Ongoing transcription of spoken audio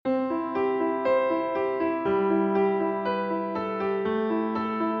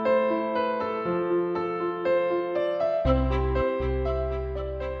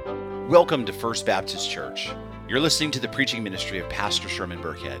Welcome to First Baptist Church. You're listening to the preaching ministry of Pastor Sherman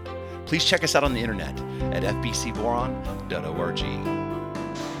Burkhead. Please check us out on the internet at fbcboron.org.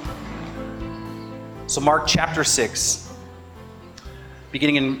 So Mark chapter 6,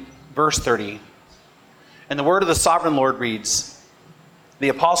 beginning in verse 30. And the word of the sovereign Lord reads, "The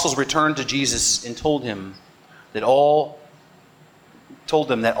apostles returned to Jesus and told them that all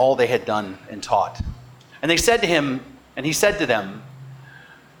they had done and taught. And they said to him, and he said to them,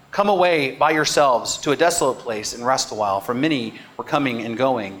 'Come away by yourselves to a desolate place and rest a while, for many were coming and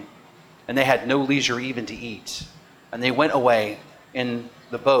going, and they had no leisure even to eat. And they went away in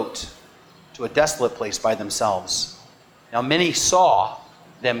the boat to a desolate place by themselves. Now many saw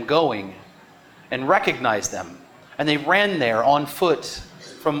them going and recognized them, and they ran there on foot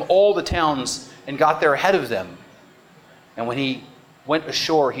from all the towns and got there ahead of them. And when he went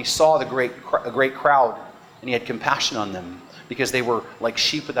ashore, he saw a great crowd, and he had compassion on them, because they were like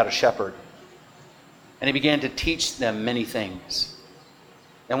sheep without a shepherd. And he began to teach them many things.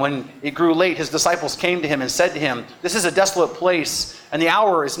 And when it grew late, his disciples came to him and said to him, 'This is a desolate place, and the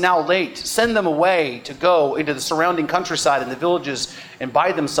hour is now late. Send them away to go into the surrounding countryside and the villages and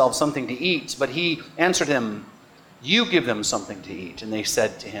buy themselves something to eat.' But he answered him, 'You give them something to eat.' And they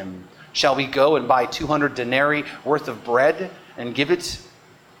said to him, 'Shall we go and buy 200 denarii worth of bread and give it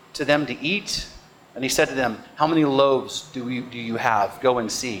to them to eat?' And he said to them, 'How many loaves do you have? Go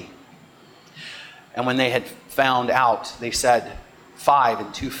and see.' And when they had found out, they said, 5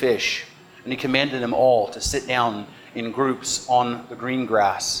 and 2 fish. And he commanded them all to sit down in groups on the green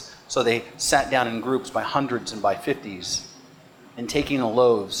grass. So they sat down in groups by hundreds and by 50s. And taking the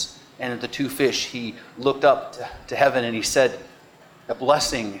loaves and the 2 fish, he looked up to heaven, and he said a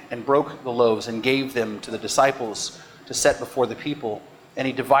blessing and broke the loaves and gave them to the disciples to set before the people. And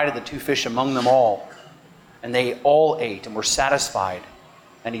he divided the 2 fish among them all. And they all ate and were satisfied.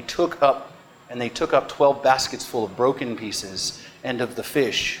 And they took up 12 baskets full of broken pieces and of the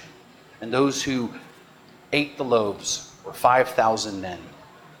fish. And those who ate the loaves were 5,000 men.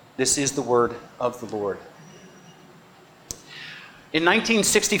 This is the word of the Lord." In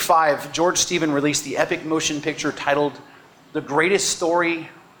 1965, George Stephen released the epic motion picture titled "The Greatest Story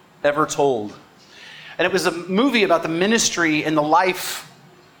Ever Told." And it was a movie about the ministry and the life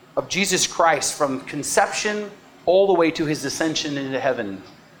of Jesus Christ from conception all the way to his ascension into heaven.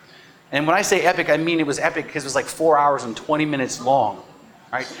 And when I say epic, I mean it was epic because it was like 4 hours and 20 minutes long.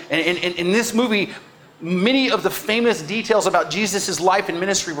 Right? And in this movie, many of the famous details about Jesus' life and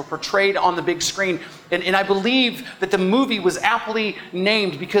ministry were portrayed on the big screen. And I believe that the movie was aptly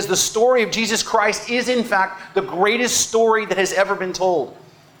named because the story of Jesus Christ is, in fact, the greatest story that has ever been told.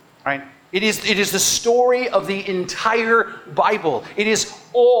 Right? It is the story of the entire Bible. It is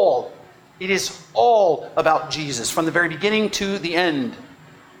all about Jesus from the very beginning to the end.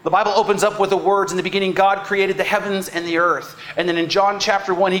 The Bible opens up with the words, "In the beginning, God created the heavens and the earth." And then in John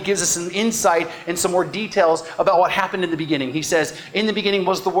chapter 1, he gives us some insight and some more details about what happened in the beginning. He says, "In the beginning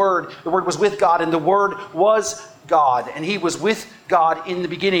was the Word was with God, and the Word was God, and he was with God in the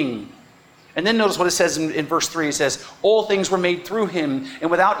beginning." And then notice what it says in verse 3. It says, "All things were made through him, and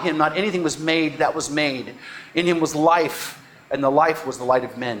without him not anything was made that was made. In him was life, and the life was the light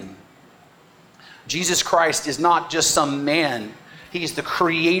of men." Jesus Christ is not just some man. He is the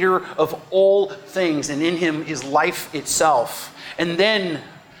creator of all things, and in him is life itself. And then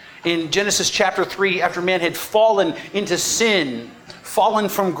in Genesis chapter 3, after man had fallen into sin, fallen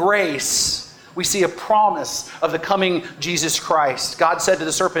from grace, we see a promise of the coming Jesus Christ. God said to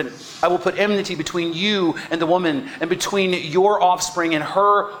the serpent, "I will put enmity between you and the woman, and between your offspring and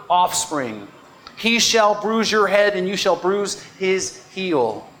her offspring. He shall bruise your head, and you shall bruise his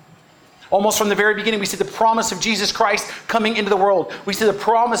heel." Almost from the very beginning, we see the promise of Jesus Christ coming into the world. We see the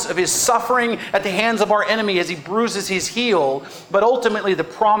promise of his suffering at the hands of our enemy as he bruises his heel, but ultimately the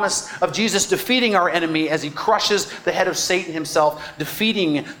promise of Jesus defeating our enemy as he crushes the head of Satan himself,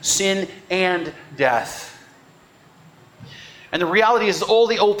 defeating sin and death. And the reality is, all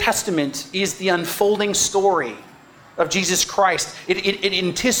the Old Testament is the unfolding story of Jesus Christ. It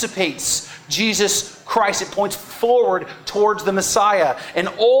anticipates Jesus Christ. It points forward towards the Messiah. And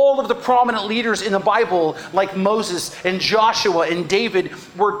all of the prominent leaders in the Bible, like Moses and Joshua and David,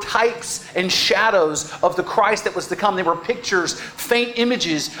 were types and shadows of the Christ that was to come. They were pictures, faint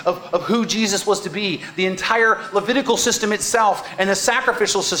images of who Jesus was to be. The entire Levitical system itself and the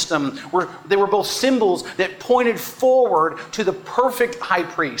sacrificial system were both symbols that pointed forward to the perfect high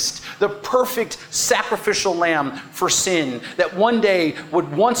priest, the perfect sacrificial lamb for sin, that one day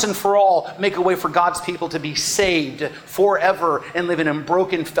would once and for all make a way for God's people to be saved forever and live in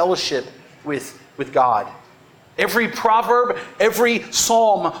unbroken fellowship with God. Every proverb, every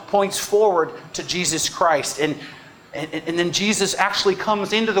psalm points forward to Jesus Christ. And then Jesus actually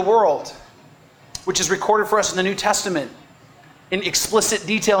comes into the world, which is recorded for us in the New Testament. In explicit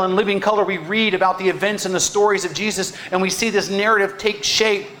detail and living color, we read about the events and the stories of Jesus, and we see this narrative take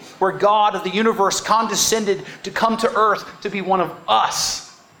shape where God of the universe condescended to come to earth to be one of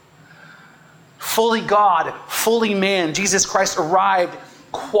us. Fully God, fully man, Jesus Christ arrived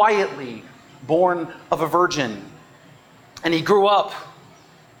quietly, born of a virgin. And he grew up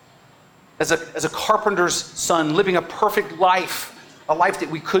as a carpenter's son, living a perfect life, a life that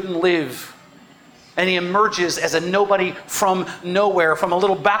we couldn't live. And he emerges as a nobody from nowhere, from a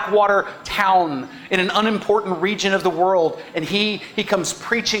little backwater town in an unimportant region of the world. And he comes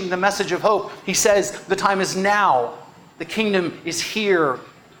preaching the message of hope. He says, the time is now. The kingdom is here.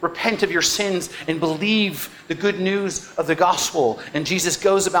 Repent of your sins and believe the good news of the gospel. And Jesus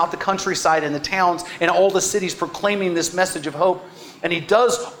goes about the countryside and the towns and all the cities proclaiming this message of hope. And he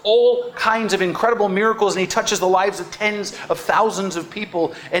does all kinds of incredible miracles, and he touches the lives of tens of thousands of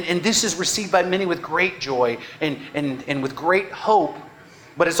people. And this is received by many with great joy and with great hope.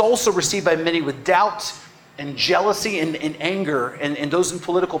 But it's also received by many with doubt and jealousy and anger. And those in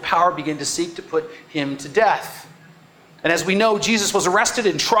political power begin to seek to put him to death. And as we know, Jesus was arrested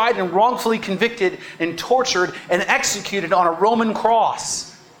and tried and wrongfully convicted and tortured and executed on a Roman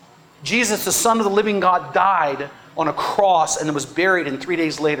cross. Jesus, the Son of the living God, died on a cross and then was buried, and 3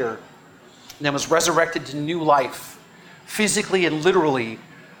 days later, and then was resurrected to new life, physically and literally,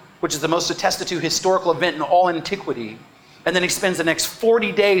 which is the most attested to historical event in all antiquity. And then he spends the next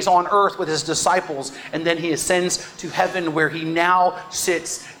 40 days on earth with his disciples, and then he ascends to heaven, where he now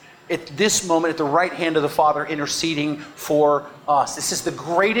sits at this moment at the right hand of the Father, interceding for us. This is the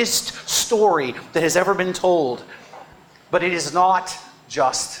greatest story that has ever been told. But it is not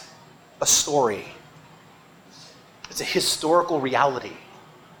just a story. It's a historical reality.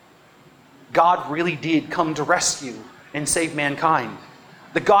 God really did come to rescue and save mankind.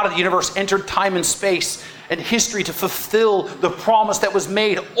 The God of the universe entered time and space and history to fulfill the promise that was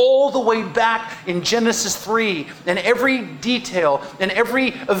made all the way back in Genesis 3. And every detail and every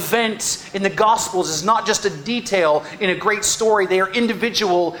event in the Gospels is not just a detail in a great story. They are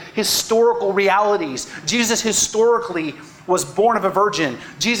individual historical realities. Jesus historically was born of a virgin.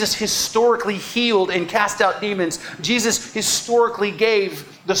 Jesus historically healed and cast out demons. Jesus historically gave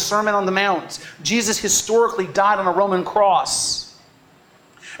the Sermon on the Mount. Jesus historically died on a Roman cross.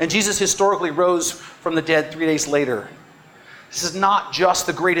 And Jesus historically rose from the dead 3 days later. This is not just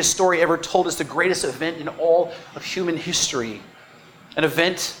the greatest story ever told. It's the greatest event in all of human history. An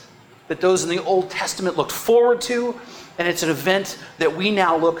event that those in the Old Testament looked forward to, and it's an event that we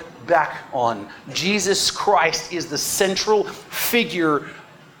now look back on. Jesus Christ is the central figure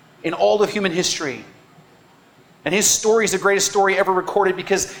in all of human history. And his story is the greatest story ever recorded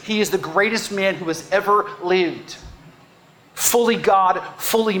because he is the greatest man who has ever lived. Fully God,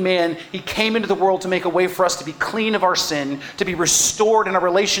 fully man, he came into the world to make a way for us to be clean of our sin, to be restored in our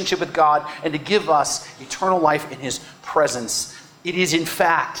relationship with God, and to give us eternal life in his presence. It is, in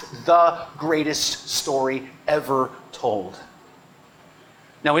fact, the greatest story ever told.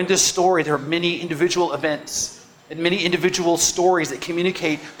 Now, in this story, there are many individual events and many individual stories that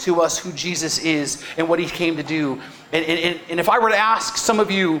communicate to us who Jesus is and what he came to do. And if I were to ask some of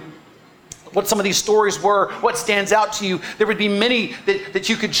you what some of these stories were, what stands out to you, there would be many that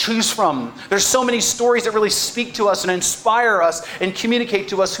you could choose from. There's so many stories that really speak to us and inspire us and communicate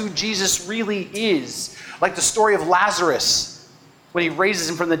to us who Jesus really is. Like the story of Lazarus, when he raises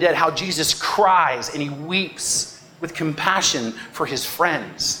him from the dead, how Jesus cries and he weeps with compassion for his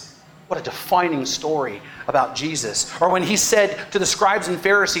friends. What a defining story about Jesus. Or when he said to the scribes and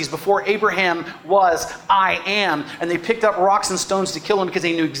Pharisees, before Abraham was, I am. And they picked up rocks and stones to kill him because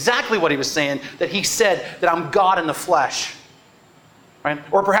they knew exactly what he was saying, that he said that I'm God in the flesh. Right?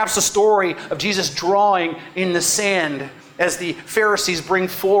 Or perhaps the story of Jesus drawing in the sand as the Pharisees bring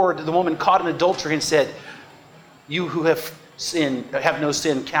forward the woman caught in adultery and said, you who have no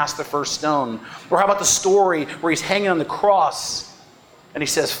sin, cast the first stone. Or how about the story where he's hanging on the cross and he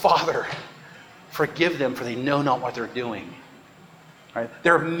says, Father, forgive them, for they know not what they're doing. Right?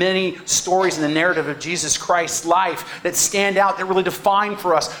 There are many stories in the narrative of Jesus Christ's life that stand out, that really define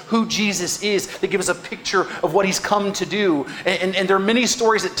for us who Jesus is, that give us a picture of what he's come to do. And there are many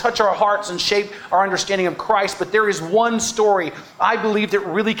stories that touch our hearts and shape our understanding of Christ, but there is one story, I believe, that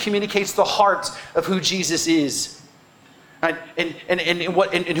really communicates the heart of who Jesus is. Right?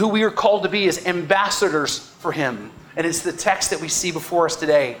 And who we are called to be as ambassadors for him. And it's the text that we see before us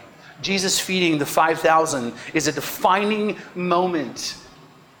today. Jesus feeding the 5,000 is a defining moment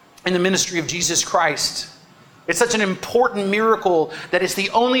in the ministry of Jesus Christ. It's such an important miracle that it's the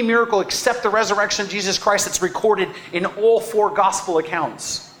only miracle except the resurrection of Jesus Christ that's recorded in all 4 gospel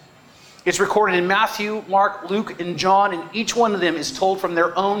accounts. It's recorded in Matthew, Mark, Luke, and John, and each one of them is told from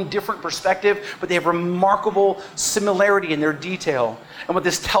their own different perspective, but they have remarkable similarity in their detail. And what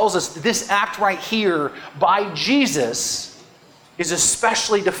this tells us, this act right here by Jesus is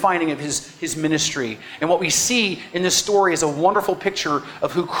especially defining of his ministry. And what we see in this story is a wonderful picture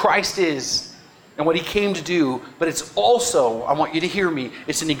of who Christ is and what he came to do, but it's also, I want you to hear me,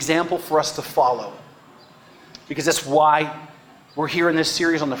 it's an example for us to follow. Because that's why we're here in this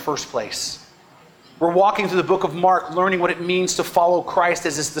series in the first place. We're walking through the book of Mark, learning what it means to follow Christ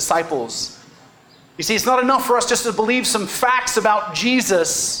as his disciples. You see, it's not enough for us just to believe some facts about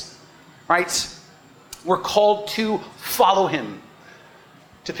Jesus, right? We're called to follow him,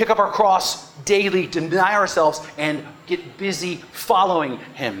 to pick up our cross daily, deny ourselves, and get busy following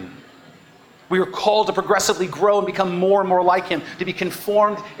him. We are called to progressively grow and become more and more like him, to be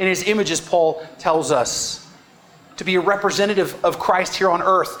conformed in his image, as Paul tells us, to be a representative of Christ here on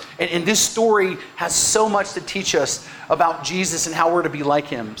earth. And this story has so much to teach us about Jesus and how we're to be like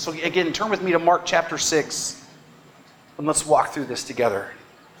him. So again, turn with me to Mark chapter 6, and let's walk through this together.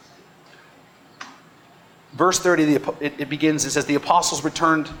 Verse 30, it begins, it says, the apostles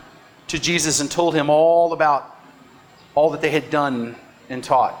returned to Jesus and told him all about all that they had done and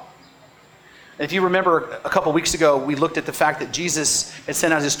taught. And if you remember, a couple weeks ago, we looked at the fact that Jesus had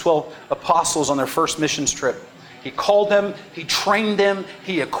sent out his 12 apostles on their first missions trip. He called them, he trained them,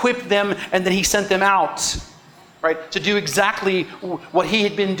 he equipped them, and then he sent them out, right, to do exactly what he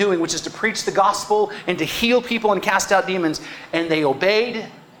had been doing, which is to preach the gospel and to heal people and cast out demons. And they obeyed,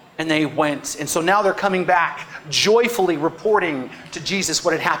 and they went. And so now they're coming back, joyfully reporting to Jesus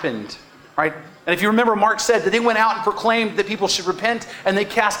what had happened, right? And if you remember, Mark said that they went out and proclaimed that people should repent, and they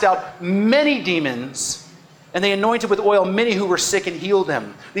cast out many demons. And they anointed with oil many who were sick and healed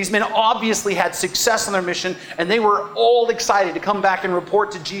them. These men obviously had success on their mission, and they were all excited to come back and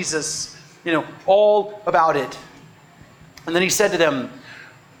report to Jesus, all about it. And then he said to them,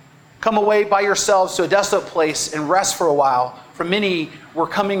 come away by yourselves to a desolate place and rest for a while. For many were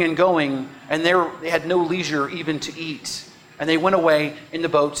coming and going, and they had no leisure even to eat. And they went away in the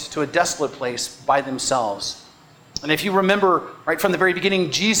boats to a desolate place by themselves. And if you remember, right from the very beginning,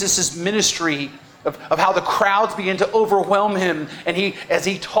 Jesus' ministry of how the crowds began to overwhelm him, and as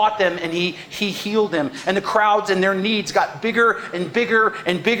he taught them and he healed them, and the crowds and their needs got bigger and bigger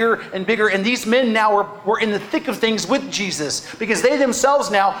and bigger and bigger. And these men now were in the thick of things with Jesus, because they themselves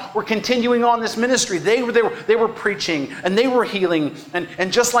now were continuing on this ministry. They were preaching and they were healing,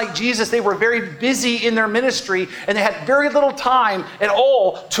 and just like Jesus, they were very busy in their ministry, and they had very little time at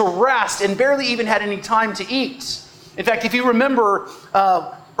all to rest, and barely even had any time to eat. In fact, if you remember,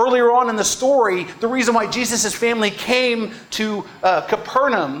 earlier on in the story, the reason why Jesus' family came to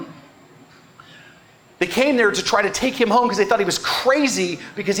Capernaum, they came there to try to take him home because they thought he was crazy,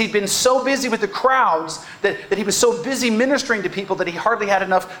 because he'd been so busy with the crowds that he was so busy ministering to people that he hardly had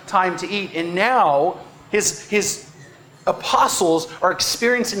enough time to eat. And now his apostles are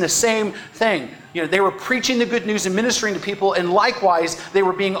experiencing the same thing. They were preaching the good news and ministering to people, and likewise, they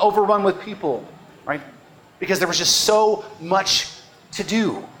were being overrun with people, right? Because there was just so much to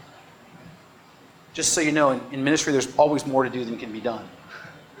do. Just so you know, in ministry, there's always more to do than can be done.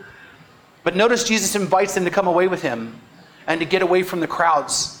 But notice Jesus invites them to come away with him and to get away from the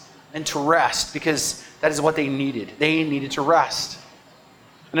crowds and to rest, because that is what they needed. They needed to rest.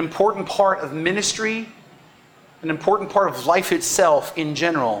 An important part of ministry, an important part of life itself in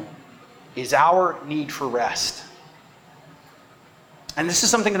general, is our need for rest. And this is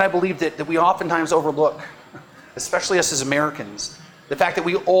something that I believe that we oftentimes overlook, especially us as Americans. The fact that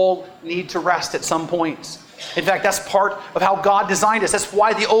we all need to rest at some point. In fact, that's part of how God designed us. That's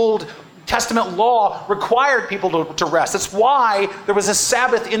why the Old Testament law required people to rest. That's why there was a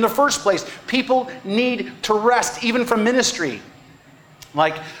Sabbath in the first place. People need to rest, even from ministry.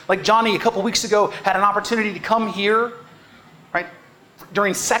 Like Johnny a couple weeks ago had an opportunity to come here, right,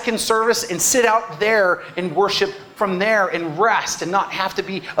 during second service and sit out there and worship from there and rest and not have to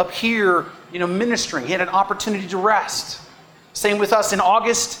be up here, ministering. He had an opportunity to rest. Same with us. In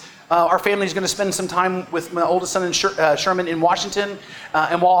August, our family is going to spend some time with my oldest son in Sherman in Washington.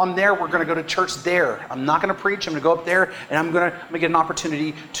 And while I'm there, we're going to go to church there. I'm not going to preach. I'm going to go up there, and I'm going to get an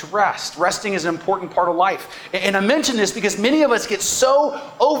opportunity to rest. Resting is an important part of life. And I mention this because many of us get so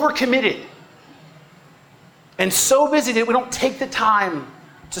overcommitted and so busy that we don't take the time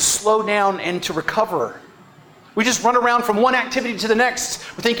to slow down and to recover. We just run around from one activity to the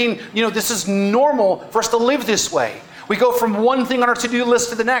next. We're thinking, this is normal for us to live this way. We go from one thing on our to-do list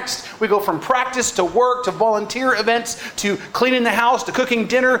to the next. We go from practice to work to volunteer events to cleaning the house to cooking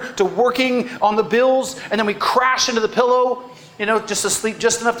dinner to working on the bills, and then we crash into the pillow, just to sleep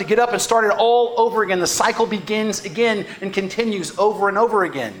just enough to get up and start it all over again. The cycle begins again and continues over and over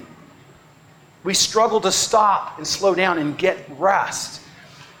again. We struggle to stop and slow down and get rest.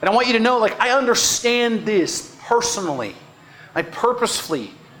 And I want you to know, I understand this personally. I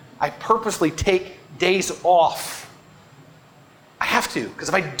purposefully take days off. I have to, because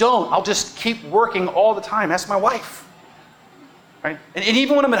if I don't, I'll just keep working all the time. Ask my wife. Right? And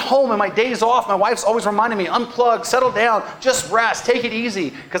even when I'm at home and my days off, my wife's always reminding me, unplug, settle down, just rest, take it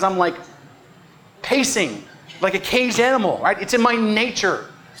easy, because I'm pacing like a caged animal, right? It's in my nature.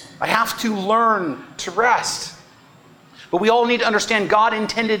 I have to learn to rest. But we all need to understand God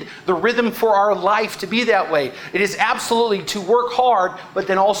intended the rhythm for our life to be that way. It is absolutely to work hard, but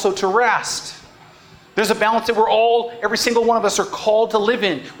then also to rest. There's a balance that every single one of us are called to live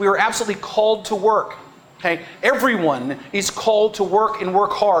in. We are absolutely called to work. Okay? Everyone is called to work and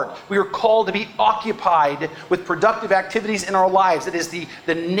work hard. We are called to be occupied with productive activities in our lives. It is the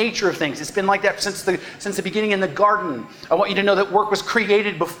nature of things. It's been like that since the beginning in the garden. I want you to know that work was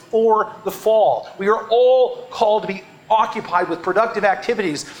created before the fall. We are all called to be occupied with productive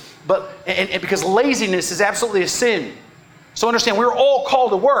activities, and because laziness is absolutely a sin. So understand, we're all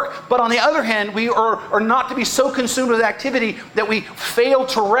called to work, but on the other hand, we are not to be so consumed with activity that we fail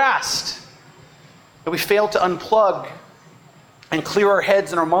to rest, that we fail to unplug and clear our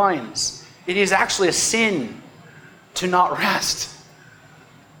heads and our minds. It is actually a sin to not rest.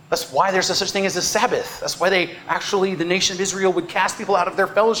 That's why there's such thing as a Sabbath. That's why the nation of Israel would cast people out of their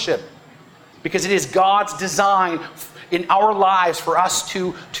fellowship, because it is God's design in our lives for us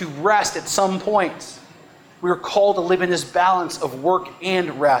to rest at some point. We are called to live in this balance of work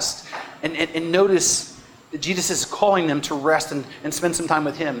and rest. And notice that Jesus is calling them to rest and spend some time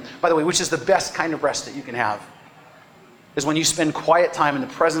with him. By the way, which is the best kind of rest that you can have, is when you spend quiet time in the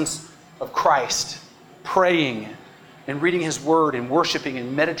presence of Christ, praying and reading his word and worshiping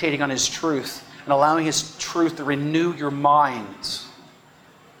and meditating on his truth and allowing his truth to renew your minds.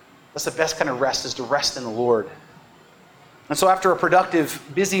 That's the best kind of rest, is to rest in the Lord. And so after a productive,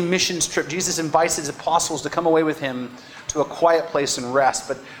 busy missions trip, Jesus invites his apostles to come away with him to a quiet place and rest.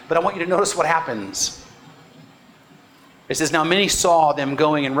 But I want you to notice what happens. It says, now many saw them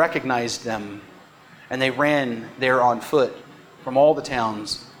going and recognized them, and they ran there on foot from all the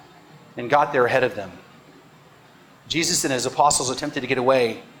towns and got there ahead of them. Jesus and his apostles attempted to get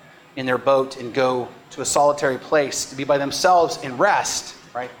away in their boat and go to a solitary place to be by themselves and rest,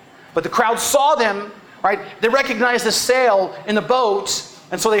 right? But the crowd saw them, right? They recognized the sail in the boat,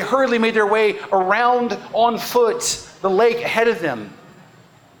 and so they hurriedly made their way around on foot the lake ahead of them.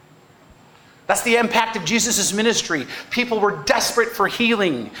 That's the impact of Jesus' ministry. People were desperate for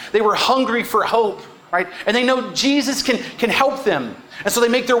healing. They were hungry for hope, right? And they know Jesus can help them. And so they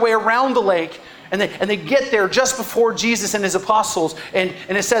make their way around the lake, and they get there just before Jesus and his apostles. And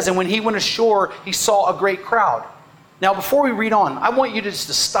it says, and when he went ashore, he saw a great crowd. Now, before we read on, I want you to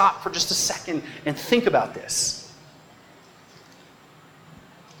stop for just a second and think about this.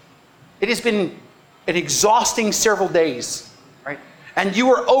 It has been an exhausting several days, right? And you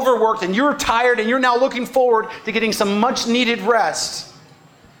are overworked and you're tired and you're now looking forward to getting some much needed rest.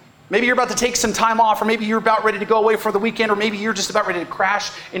 Maybe you're about to take some time off, or maybe you're about ready to go away for the weekend, or maybe you're just about ready to crash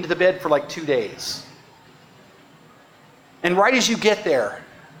into the bed for 2 days. And right as you get there,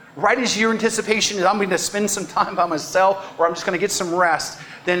 right as your anticipation is, I'm going to spend some time by myself, or I'm just going to get some rest,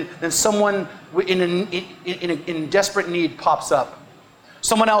 then someone in desperate need pops up.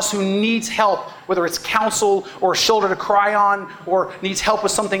 Someone else who needs help, whether it's counsel or a shoulder to cry on, or needs help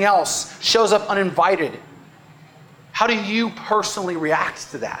with something else, shows up uninvited. How do you personally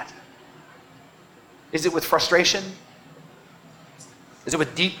react to that? Is it with frustration? Is it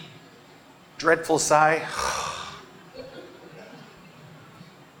with deep, dreadful sigh?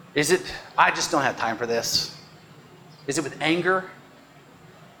 Is it, I just don't have time for this? Is it with anger?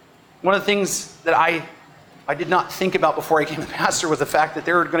 One of the things that I did not think about before I became a pastor was the fact that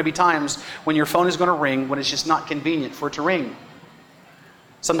there are going to be times when your phone is going to ring when it's just not convenient for it to ring.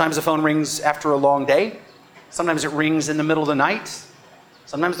 Sometimes the phone rings after a long day. Sometimes it rings in the middle of the night.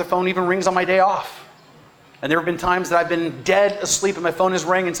 Sometimes the phone even rings on my day off. And there have been times that I've been dead asleep and my phone has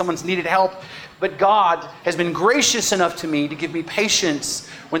rang and someone's needed help. But God has been gracious enough to me to give me patience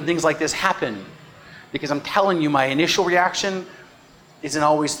when things like this happen. Because I'm telling you, my initial reaction isn't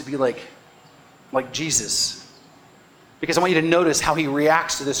always to be like Jesus. Because I want you to notice how he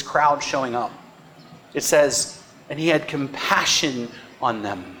reacts to this crowd showing up. It says, and he had compassion on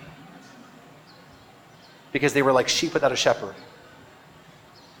them. because they were like sheep without a shepherd.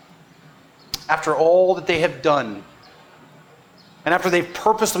 After all that they have done, and after they've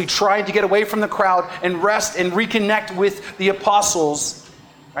purposely tried to get away from the crowd and rest and reconnect with the apostles,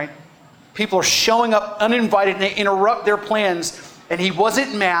 right? People are showing up uninvited and they interrupt their plans. And he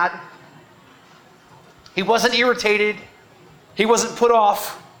wasn't mad. He wasn't irritated. He wasn't put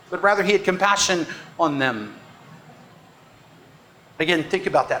off, but rather he had compassion on them. Again, think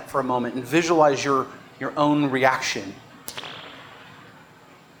about that for a moment and visualize your own reaction.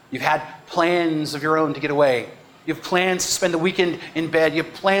 You've had plans of your own to get away. You have plans to spend the weekend in bed. You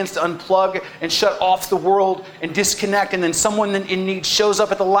have plans to unplug and shut off the world and disconnect. And then someone in need shows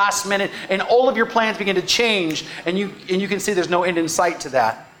up at the last minute and all of your plans begin to change. And you can see there's no end in sight to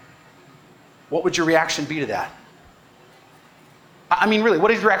that. What would your reaction be to that? I mean, really,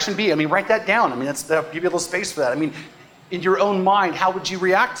 what would your reaction be? I mean, write that down. I mean, give you a little space for that. I mean, in your own mind, how would you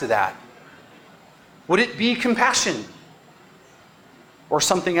react to that? Would it be compassion or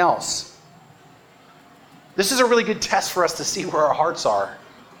something else? This is a really good test for us to see where our hearts are.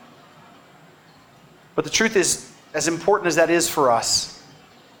 But the truth is, as important as that is for us,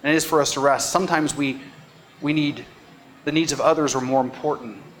 and it is for us to rest, sometimes we need, the needs of others are more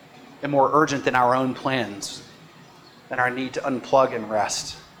important and more urgent than our own plans, than our need to unplug and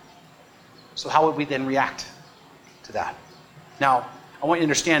rest. So how would we then react to that? Now, I want you to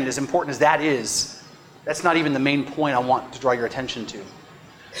understand, as important as that is, that's not even the main point I want to draw your attention to.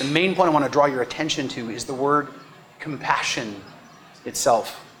 The main point I want to draw your attention to is the word compassion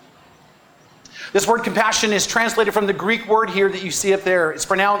itself. This word compassion is translated from the Greek word here that you see up there. It's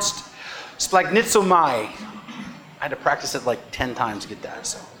pronounced splagnitsomai. I had to practice it like 10 times to get that.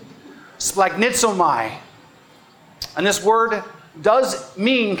 So, splagnitsomai. And this word does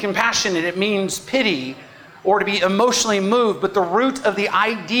mean compassion, and it means pity or to be emotionally moved. But the root of the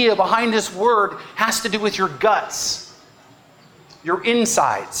idea behind this word has to do with your guts, your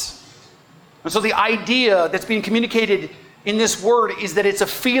insides. And so the idea that's being communicated in this word is that it's a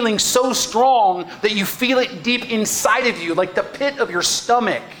feeling so strong that you feel it deep inside of you, like the pit of your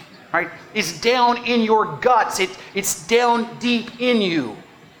stomach, right? It's down in your guts. It's down deep in you.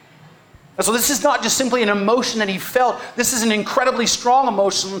 And so this is not just simply an emotion that he felt. This is an incredibly strong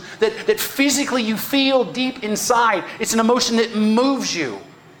emotion that physically you feel deep inside. It's an emotion that moves you,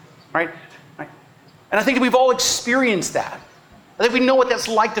 right? And I think that we've all experienced that. I think we know what that's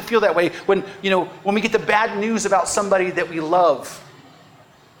like to feel that way when we get the bad news about somebody that we love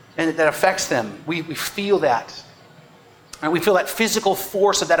and that affects them. We feel that. And we feel that physical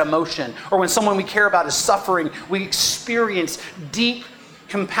force of that emotion. Or when someone we care about is suffering, we experience deep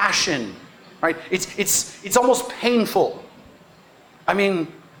compassion. Right? It's almost painful. I mean,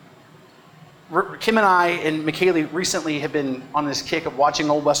 Kim and I and McKaylee recently have been on this kick of watching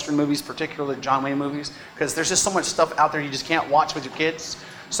old Western movies, particularly John Wayne movies, because there's just so much stuff out there you just can't watch with your kids.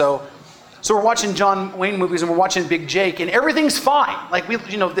 So we're watching John Wayne movies and we're watching Big Jake, and everything's fine. Like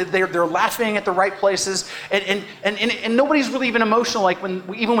they're laughing at the right places, and nobody's really even emotional. Like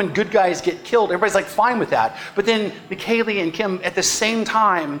even when good guys get killed, everybody's like fine with that. But then McKaylee and Kim at the same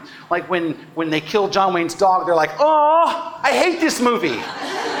time, like when they kill John Wayne's dog, they're like, "Oh, I hate this movie."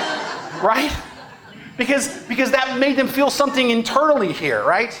 Right? Because that made them feel something internally here,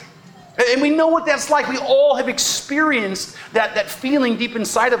 right? And we know what that's like. We all have experienced that feeling deep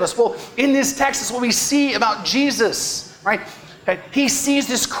inside of us. Well, in this text, that's what we see about Jesus, right? He sees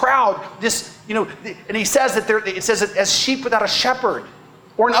this crowd, and he says it says it as sheep without a shepherd.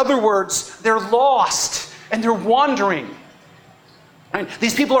 Or in other words, they're lost and they're wandering. Right?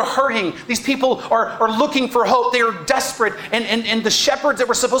 These people are hurting. These people are looking for hope. They are desperate. And the shepherds that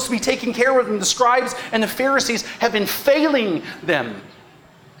were supposed to be taking care of them, the scribes and the Pharisees, have been failing them.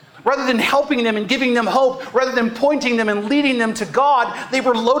 Rather than helping them and giving them hope, rather than pointing them and leading them to God, they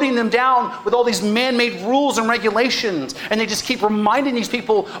were loading them down with all these man-made rules and regulations. And they just keep reminding these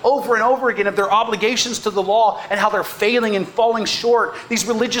people over and over again of their obligations to the law and how they're failing and falling short. These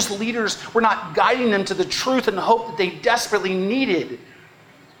religious leaders were not guiding them to the truth and the hope that they desperately needed.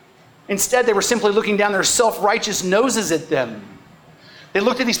 Instead, they were simply looking down their self-righteous noses at them. They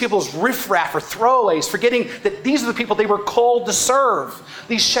looked at these people as riffraff or throwaways, forgetting that these are the people they were called to serve.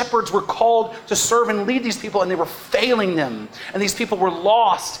 These shepherds were called to serve and lead these people, and they were failing them. And these people were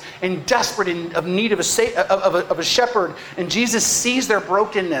lost and desperate and of need of a shepherd. And Jesus sees their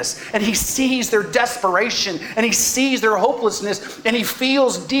brokenness, and he sees their desperation, and he sees their hopelessness, and he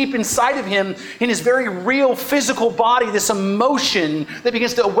feels deep inside of him, in his very real physical body, this emotion that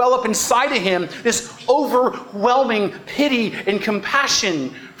begins to well up inside of him, this overwhelming pity and compassion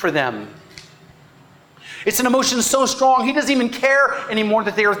for them. It's an emotion so strong, he doesn't even care anymore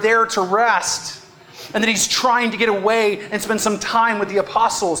that they are there to rest. and that he's trying to get away and spend some time with the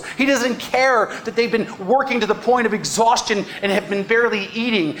apostles. He doesn't care that they've been working to the point of exhaustion and have been barely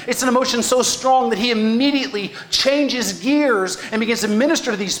eating. It's an emotion so strong that he immediately changes gears and begins to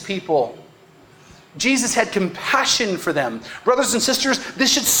minister to these people. Jesus had compassion for them. Brothers and sisters,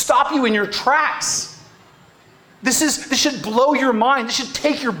 this should stop you in your tracks. This should blow your mind. This should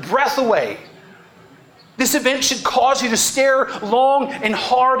take your breath away. This event should cause you to stare long and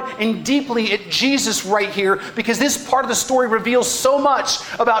hard and deeply at Jesus right here, because this part of the story reveals so much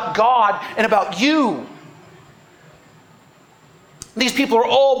about God and about you. These people are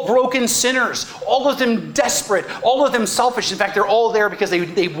all broken sinners, all of them desperate, all of them selfish. In fact, they're all there because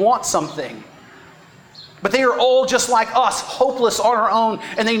they want something. But they are all just like us, hopeless on our own,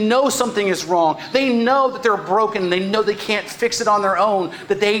 and they know something is wrong. They know that they're broken. They know they can't fix it on their own,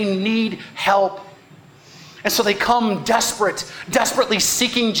 that they need help. And so they come desperately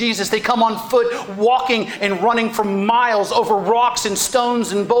seeking Jesus. They come on foot, walking and running for miles over rocks and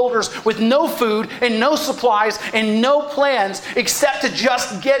stones and boulders with no food and no supplies and no plans except to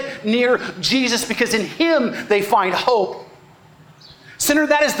just get near Jesus, because in him they find hope. Sinner,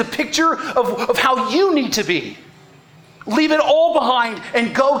 that is the picture of how you need to be. Leave it all behind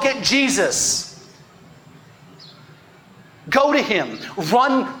and go get Jesus. Go to him.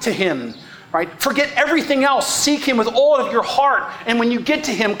 Run to him. Right? Forget everything else. Seek him with all of your heart. And when you get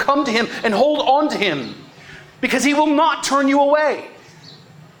to him, come to him and hold on to him, because he will not turn you away.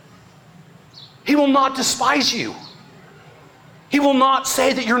 He will not despise you. He will not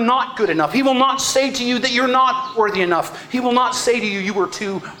say that you're not good enough. He will not say to you that you're not worthy enough. He will not say to you, you were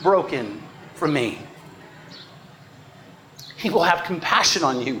too broken for me. He will have compassion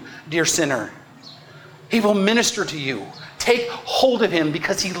on you, dear sinner. He will minister to you. Take hold of him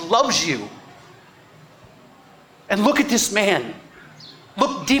because he loves you. And look at this man.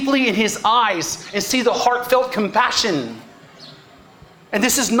 Look deeply in his eyes and see the heartfelt compassion. And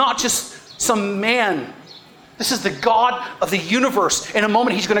this is not just some man. This is the God of the universe. In a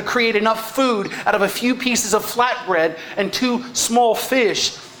moment, he's going to create enough food out of a few pieces of flatbread and 2 small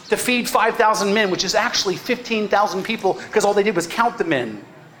fish to feed 5,000 men, which is actually 15,000 people, because all they did was count the men.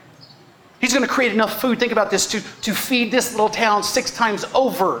 He's going to create enough food, think about this, to feed this little town 6 times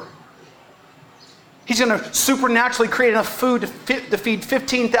over. He's going to supernaturally create enough food to feed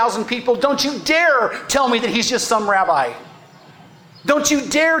 15,000 people. Don't you dare tell me that he's just some rabbi. Don't you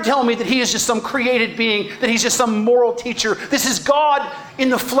dare tell me that he is just some created being, that he's just some moral teacher. This is God in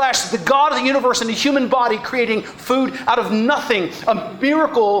the flesh, the God of the universe in the human body, creating food out of nothing. A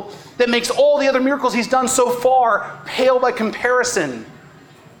miracle that makes all the other miracles he's done so far pale by comparison.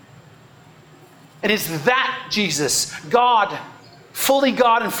 And it's that Jesus, God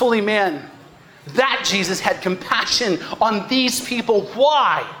and fully man, that Jesus had compassion on these people.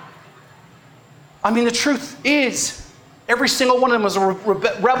 Why? I mean, the truth is, every single one of them was a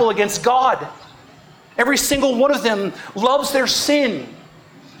rebel against God. Every single one of them loves their sin.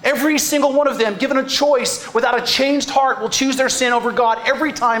 Every single one of them, given a choice without a changed heart, will choose their sin over God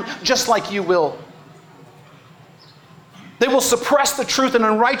every time, just like you will. They will suppress the truth and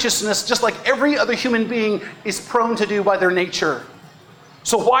unrighteousness just like every other human being is prone to do by their nature.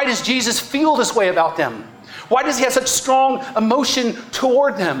 So why does Jesus feel this way about them? Why does he have such strong emotion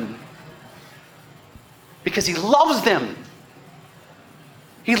toward them? Because he loves them.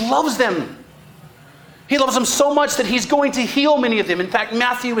 He loves them. He loves them so much that he's going to heal many of them. In fact,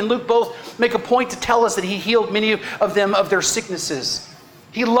 Matthew and Luke both make a point to tell us that he healed many of them of their sicknesses.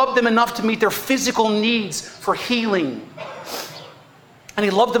 He loved them enough to meet their physical needs for healing. And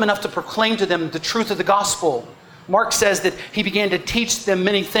he loved them enough to proclaim to them the truth of the gospel. Mark says that he began to teach them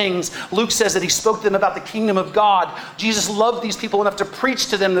many things. Luke says that he spoke to them about the kingdom of God. Jesus loved these people enough to preach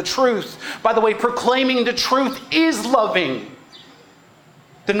to them the truth. By the way, proclaiming the truth is loving.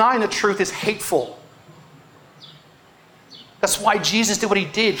 Denying the truth is hateful. That's why Jesus did what he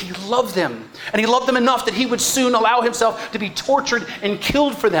did. He loved them. And he loved them enough that he would soon allow himself to be tortured and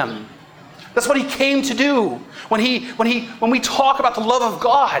killed for them. That's what he came to do. When we talk about the love of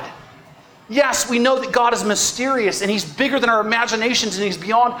God, yes, we know that God is mysterious and he's bigger than our imaginations and he's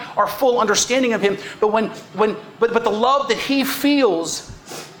beyond our full understanding of him. But but the love that he feels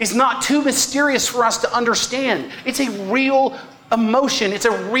is not too mysterious for us to understand. It's a real emotion. It's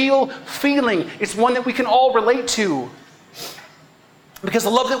a real feeling. It's one that we can all relate to. Because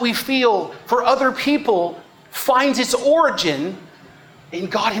the love that we feel for other people finds its origin in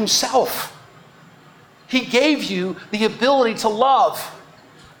God himself. He gave you the ability to love.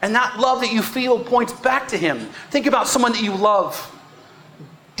 And that love that you feel points back to him. Think about someone that you love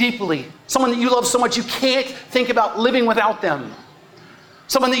deeply. Someone that you love so much you can't think about living without them.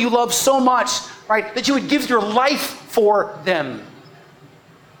 Someone that you love so much, right, that you would give your life for them.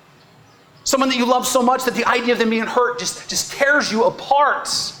 Someone that you love so much that the idea of them being hurt just tears you apart.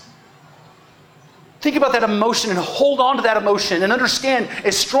 Think about that emotion and hold on to that emotion and understand,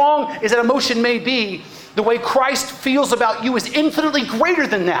 as strong as that emotion may be, the way Christ feels about you is infinitely greater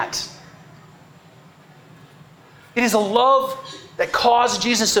than that. It is a love that caused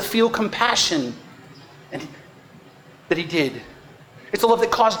Jesus to feel compassion, and that he did. It's a love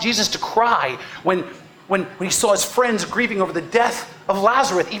that caused Jesus to cry when he saw his friends grieving over the death of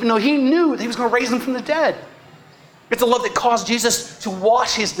Lazarus, even though he knew that he was going to raise him from the dead. It's a love that caused Jesus to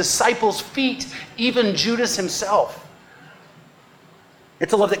wash his disciples' feet, even Judas himself.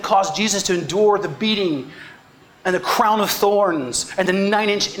 It's a love that caused Jesus to endure the beating and the crown of thorns and the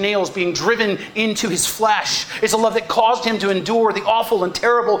 9-inch nails being driven into his flesh. It's a love that caused him to endure the awful and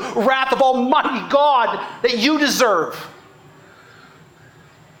terrible wrath of Almighty God that you deserve.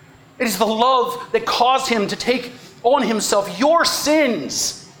 It is the love that caused him to take on himself your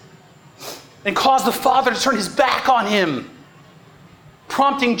sins and cause the Father to turn his back on him,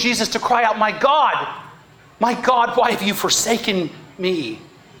 prompting Jesus to cry out, my God, why have you forsaken me?"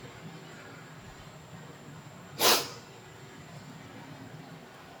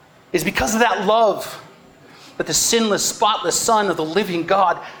 It's because of that love that the sinless, spotless Son of the living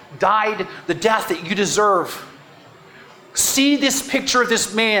God died the death that you deserve. See this picture of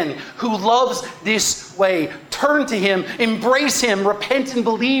this man who loves this way. Turn to him, embrace him, repent and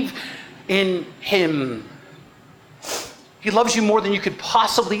believe in him. He loves you more than you could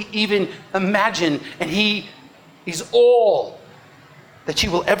possibly even imagine, and he's all that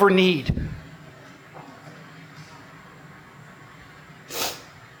you will ever need.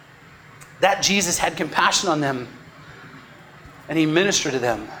 That Jesus had compassion on them, and he ministered to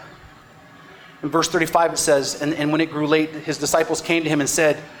them. In verse 35 it says, and when it grew late, his disciples came to him and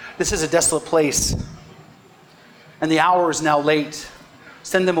said, "This is a desolate place, and the hour is now late.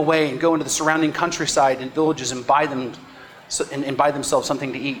 Send them away and go into the surrounding countryside and villages and buy themselves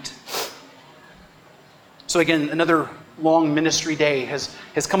something to eat." So again, another long ministry day has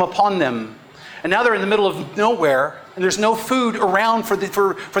come upon them. And now they're in the middle of nowhere, and there's no food around for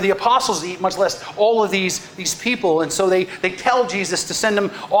the apostles to eat, much less all of these people. And so they tell Jesus to send them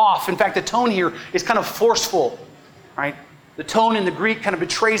off. In fact, the tone here is kind of forceful, right? The tone in the Greek kind of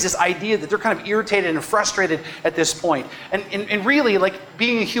betrays this idea that they're kind of irritated and frustrated at this point. And really, like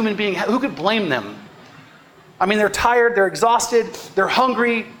being a human being, who could blame them? I mean, they're tired, they're exhausted, they're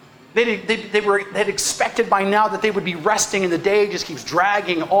hungry. They'd expected by now that they would be resting, and the day just keeps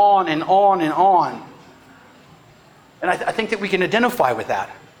dragging on and on and on. And I think that we can identify with that,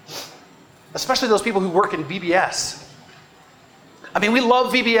 especially those people who work in VBS. I mean, we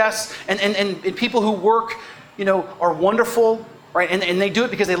love VBS, and people who work, are wonderful, right? And they do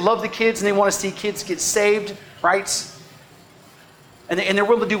it because they love the kids and they want to see kids get saved, right? And they're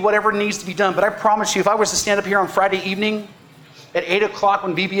willing to do whatever needs to be done. But I promise you, if I was to stand up here on Friday evening at 8 o'clock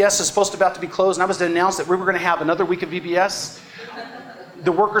when VBS is about to be closed, and I was to announce that we were going to have another week of VBS,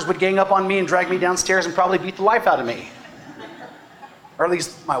 the workers would gang up on me and drag me downstairs and probably beat the life out of me. Or at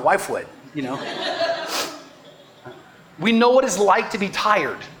least my wife would, We know what it's like to be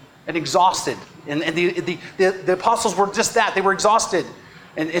tired and exhausted. And the apostles were just that. They were exhausted.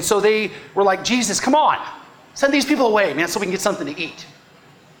 And so they were like, "Jesus, come on. Send these people away, man, so we can get something to eat."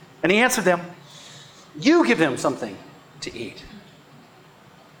 And he answered them, "You give them something to eat."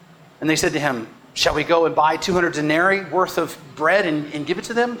 And they said to him, "Shall we go and buy 200 denarii worth of bread and give it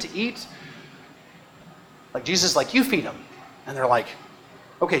to them to eat?" Like Jesus, like, "You feed them." And they're like,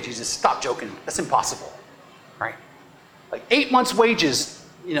 "Okay, Jesus, stop joking. That's impossible." Right? Like 8 months' wages,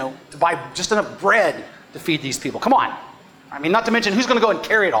 to buy just enough bread to feed these people. Come on. I mean, not to mention, who's going to go and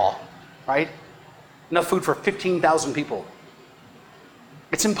carry it all? Right? Enough food for 15,000 people.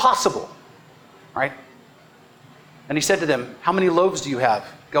 It's impossible. Right? And he said to them, "How many loaves do you have?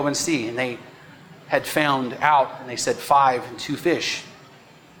 Go and see." And they had found out, and they said 5 and 2 fish.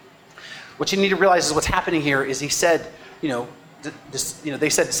 What you need to realize is what's happening here is he said, they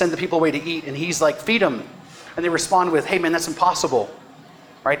said, "Send the people away to eat." And he's like, "Feed them." And they respond with, "Hey man, that's impossible."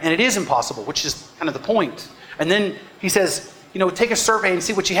 Right? And it is impossible, which is kind of the point. And then he says, "Take a survey and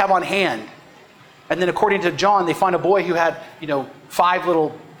see what you have on hand." And then according to John, they find a boy who had, 5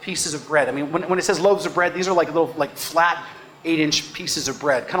 little pieces of bread. I mean, when it says loaves of bread, these are like little, flat 8-inch pieces of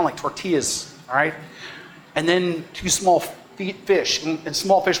bread, kind of like tortillas, all right? And then 2 small fish. And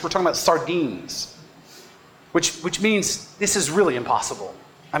small fish, we're talking about sardines, which means this is really impossible.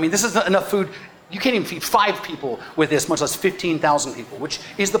 I mean, this isn't enough food. You can't even feed 5 people with this, much less 15,000 people, which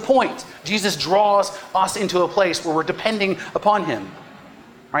is the point. Jesus draws us into a place where we're depending upon him.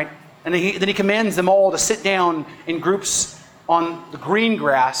 right? And then he commands them all to sit down in groups on the green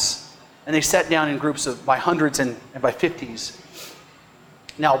grass, and they sat down in groups by hundreds and by 50s.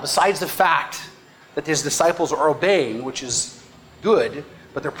 Now, besides the fact that his disciples are obeying, which is good,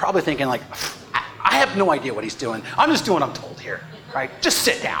 but they're probably thinking like, I have no idea what he's doing. I'm just doing what I'm told here, right? Just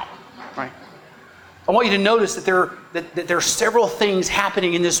sit down, right? I want you to notice that there are several things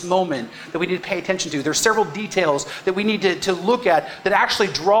happening in this moment that we need to pay attention to. There's several details that we need to look at that actually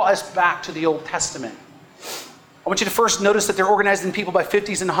draw us back to the Old Testament. I want you to first notice that they're organizing people by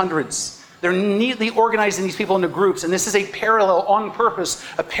 50s and hundreds. They're neatly organizing these people into groups, and this is a parallel on purpose,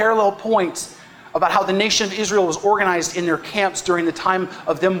 a parallel point about how the nation of Israel was organized in their camps during the time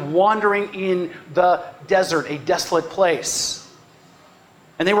of them wandering in the desert, a desolate place.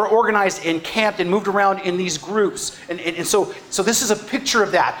 And they were organized and camped and moved around in these groups. And so this is a picture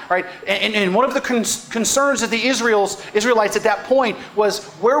of that, right? And one of the concerns of the Israelites at that point was,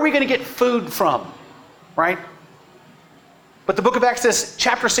 where are we going to get food from, right? But the book of Exodus,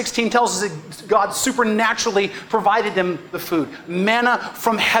 chapter 16, tells us that God supernaturally provided them the food. Manna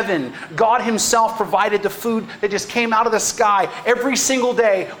from heaven. God himself provided the food that just came out of the sky. Every single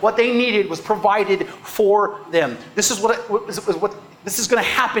day, what they needed was provided for them. This is this is going to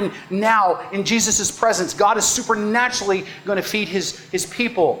happen now in Jesus' presence. God is supernaturally going to feed his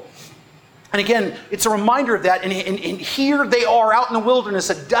people. And again, it's a reminder of that. And here they are out in the wilderness,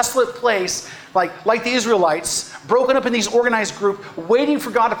 a desolate place, like the Israelites, broken up in these organized groups, waiting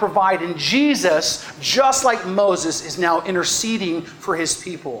for God to provide. And Jesus, just like Moses, is now interceding for his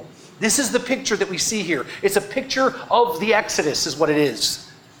people. This is the picture that we see here. It's a picture of the Exodus, is what it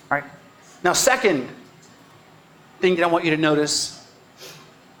is. Right? Now, second thing that I want you to notice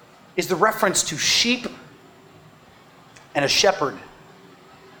is the reference to sheep and a shepherd.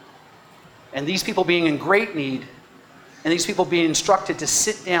 And these people being in great need, and these people being instructed to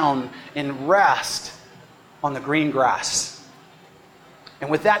sit down and rest on the green grass. And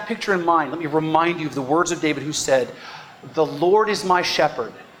with that picture in mind, let me remind you of the words of David, who said, "The Lord is my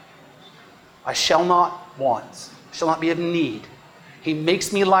shepherd. I shall not want, shall not be of need. He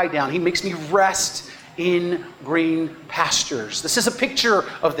makes me lie down. He makes me rest in green pastures." This is a picture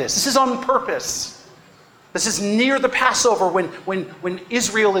of this. This is on purpose. This is near the Passover when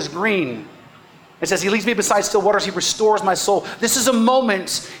Israel is green. It says, "He leads me beside still waters. He restores my soul." This is a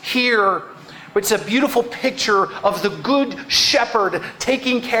moment here. It's a beautiful picture of the good shepherd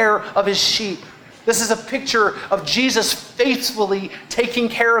taking care of his sheep. This is a picture of Jesus faithfully taking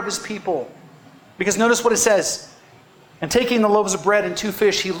care of his people. Because notice what it says. "And taking the loaves of bread and 2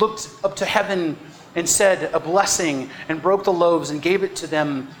 fish, he looked up to heaven and said a blessing, and broke the loaves and gave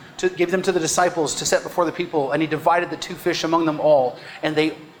them to the disciples to set before the people. And he divided the 2 fish among them all. And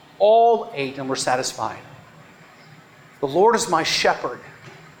they all ate and were satisfied. The Lord is my shepherd.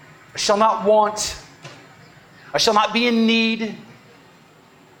 I shall not want. I shall not be in need.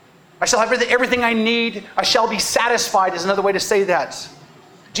 I shall have everything I need. I shall be satisfied," is another way to say that.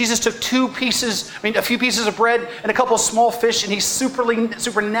 Jesus took a few pieces of bread and a couple of small fish, and he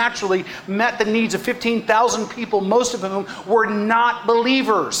supernaturally met the needs of 15,000 people, most of whom were not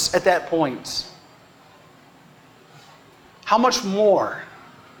believers at that point. How much more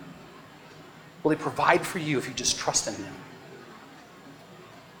will he provide for you if you just trust in him?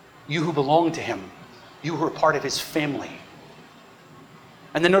 You who belong to him, you who are part of his family.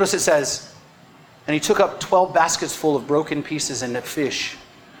 And then notice it says, "And he took up 12 baskets full of broken pieces and of fish.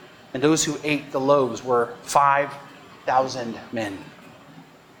 And those who ate the loaves were 5,000 men."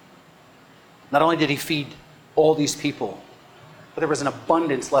 Not only did he feed all these people, but there was an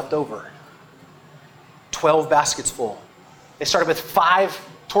abundance left over. 12 baskets full. They started with 5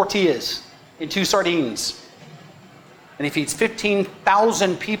 tortillas and 2 sardines. And he feeds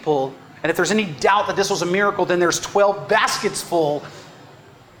 15,000 people. And if there's any doubt that this was a miracle, then there's 12 baskets full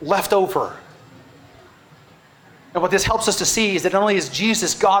left over. And what this helps us to see is that not only is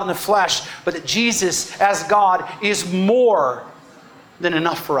Jesus God in the flesh, but that Jesus as God is more than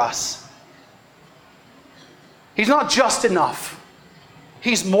enough for us. He's not just enough.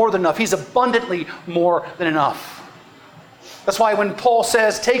 He's more than enough. He's abundantly more than enough. That's why when Paul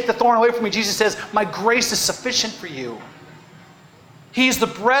says, "Take the thorn away from me," Jesus says, "My grace is sufficient for you." He is the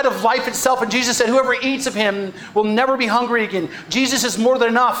bread of life itself. And Jesus said, "Whoever eats of him will never be hungry again." Jesus is more than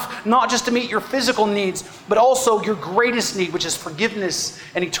enough, not just to meet your physical needs, but also your greatest need, which is forgiveness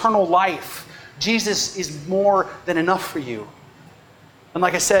and eternal life. Jesus is more than enough for you. And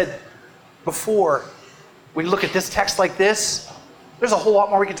like I said before, when you look at this text like this, there's a whole lot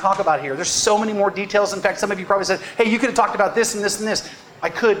more we can talk about here. There's so many more details. In fact, some of you probably said, "Hey, you could have talked about this and this and this." I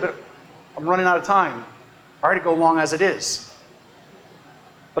could, but I'm running out of time. I already go long as it is.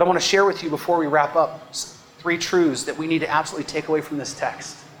 But I want to share with you before we wrap up 3 truths that we need to absolutely take away from this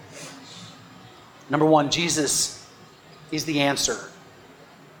text. Number 1, Jesus is the answer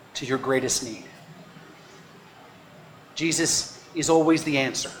to your greatest need. Jesus is always the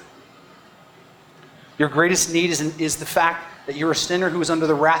answer. Your greatest need is the fact that you're a sinner who is under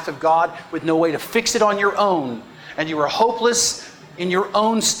the wrath of God with no way to fix it on your own, and you are hopeless in your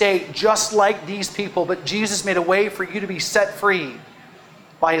own state, just like these people. But Jesus made a way for you to be set free.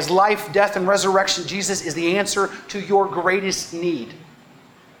 By his life, death, and resurrection, Jesus is the answer to your greatest need.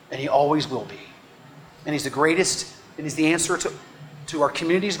 And he always will be. And he's the greatest, and he's the answer to our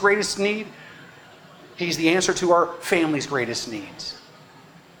community's greatest need. He's the answer to our family's greatest needs.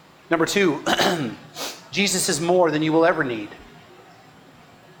 Number 2, Jesus is more than you will ever need.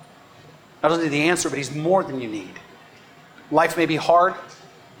 Not only the answer, but he's more than you need. Life may be hard,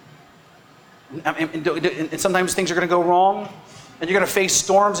 and sometimes things are going to go wrong, and you're going to face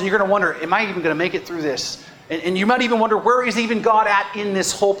storms, and you're going to wonder, am I even going to make it through this? And you might even wonder, where is even God at in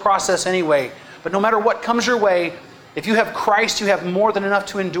this whole process anyway? But no matter what comes your way, if you have Christ, you have more than enough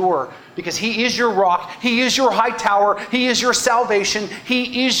to endure, because he is your rock, he is your high tower, he is your salvation,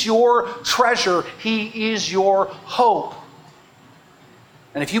 he is your treasure, he is your hope.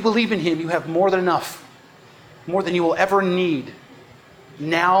 And if you believe in him, you have more than enough, more than you will ever need,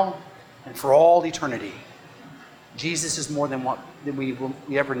 now and for all eternity. Jesus is more than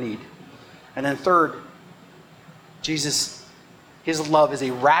we ever need. And then third, Jesus, his love is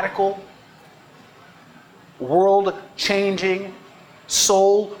a radical, world-changing,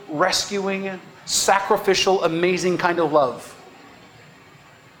 soul-rescuing, sacrificial, amazing kind of love.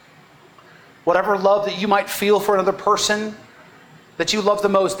 Whatever love that you might feel for another person that you love the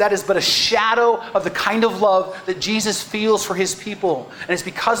most, that is but a shadow of the kind of love that Jesus feels for his people. And it's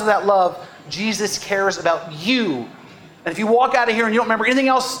because of that love, Jesus cares about you. And if you walk out of here and you don't remember anything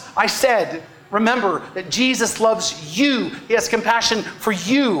else I said, remember that Jesus loves you. He has compassion for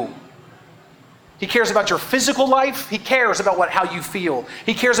you. He cares about your physical life. He cares about how you feel.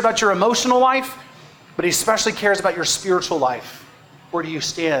 He cares about your emotional life, but he especially cares about your spiritual life. Where do you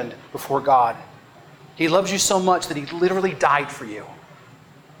stand before God? He loves you so much that he literally died for you.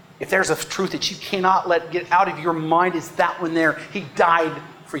 If there's a truth that you cannot let get out of your mind, it's that one there. He died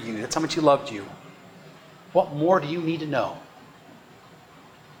for you. That's how much he loved you. What more do you need to know?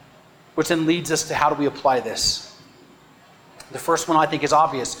 Which then leads us to, how do we apply this? The first one I think is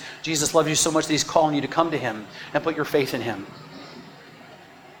obvious. Jesus loves you so much that he's calling you to come to him and put your faith in him.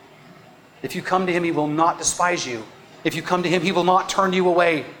 If you come to him, he will not despise you. If you come to him, he will not turn you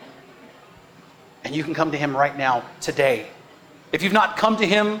away. And you can come to him right now, today. If you've not come to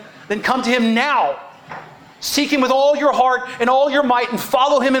him, then come to him now. Seek him with all your heart and all your might, and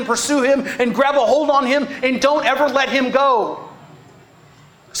follow him and pursue him and grab a hold on him, and don't ever let him go.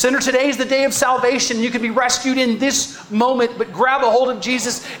 Sinner, today is the day of salvation. You can be rescued in this moment, but grab a hold of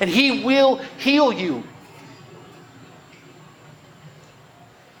Jesus and he will heal you.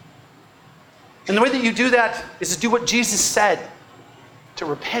 And the way that you do that is to do what Jesus said, to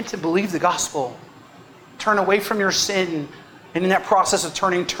repent and believe the gospel. Turn away from your sin, and in that process of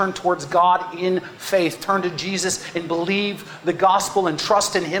turning, turn towards God in faith. Turn to Jesus and believe the gospel and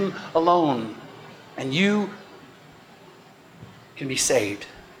trust in him alone. And you can be saved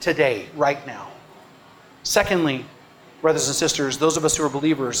today, right now. Secondly, brothers and sisters, those of us who are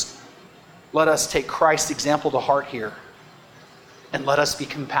believers, let us take Christ's example to heart here, and let us be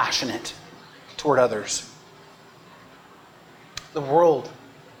compassionate toward others. The world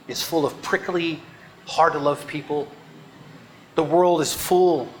is full of prickly, hard-to-love people. The world is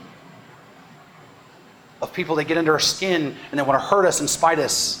full of people that get under our skin and they want to hurt us and spite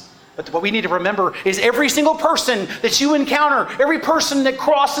us. But what we need to remember is every single person that you encounter, every person that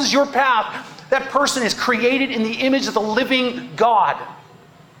crosses your path, that person is created in the image of the living God.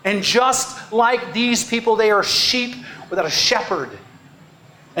 And just like these people, they are sheep without a shepherd.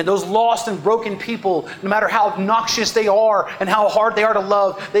 And those lost and broken people, no matter how obnoxious they are and how hard they are to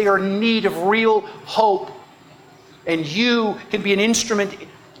love, they are in need of real hope. And you can be an instrument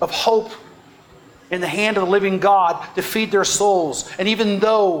of hope in the hand of the living God to feed their souls. And even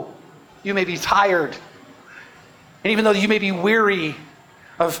though you may be tired, and even though you may be weary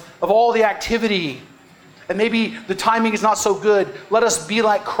of all the activity, and maybe the timing is not so good, let us be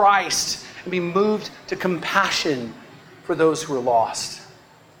like Christ and be moved to compassion for those who are lost.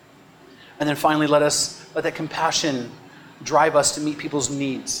 And then finally, let that compassion drive us to meet people's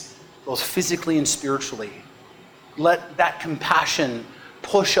needs, both physically and spiritually. Let that compassion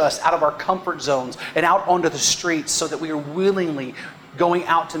push us out of our comfort zones and out onto the streets so that we are willingly going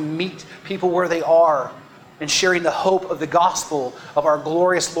out to meet people where they are and sharing the hope of the gospel of our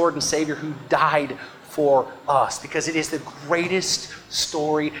glorious Lord and Savior who died for us, because it is the greatest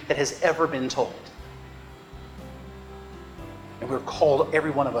story that has ever been told. And we're called,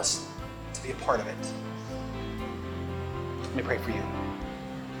 every one of us, to be a part of it. Let me pray for you.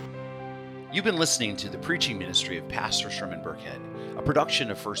 You've been listening to the preaching ministry of Pastor Sherman Burkhead, a production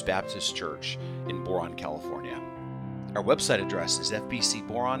of First Baptist Church in Boron, California. Our website address is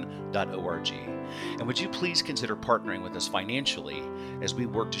fbcboron.org. And would you please consider partnering with us financially as we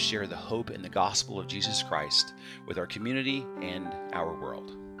work to share the hope and the gospel of Jesus Christ with our community and our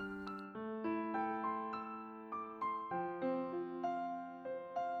world.